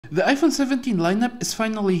The iPhone 17 lineup is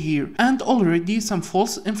finally here, and already some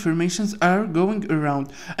false informations are going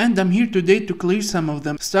around, and I'm here today to clear some of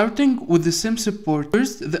them, starting with the SIM support.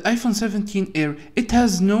 First, the iPhone 17 Air. It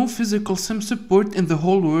has no physical SIM support in the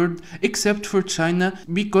whole world except for China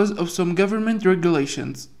because of some government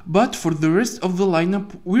regulations. But for the rest of the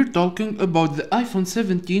lineup, we're talking about the iPhone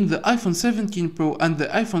 17, the iPhone 17 Pro and the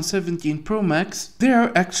iPhone 17 Pro Max. There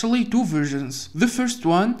are actually two versions. The first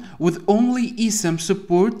one with only eSIM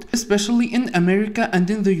support, especially in America and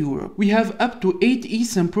in the Europe. We have up to 8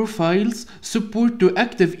 eSIM profiles, support to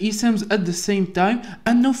active eSIMs at the same time,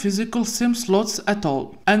 and no physical SIM slots at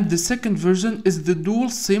all. And the second version is the dual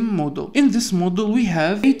SIM model. In this model we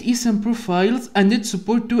have 8 eSIM profiles and it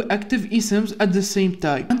support to active eSIMs at the same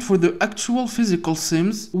time. And for the actual physical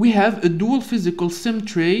SIMs, we have a dual physical SIM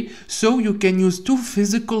tray, so you can use 2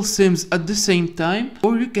 physical SIMs at the same time,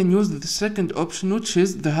 or you can use the second option, which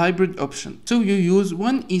is the hybrid option. So you use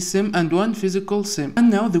 1 eSIM and 1 physical SIM. And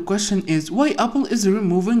now the question is, why Apple is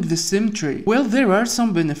removing the SIM tray? Well, there are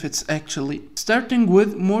some benefits actually, starting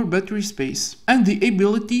with more battery space and the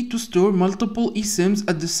ability to store multiple eSIMs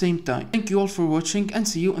at the same time. Thank you all for watching and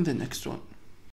see you in the next one.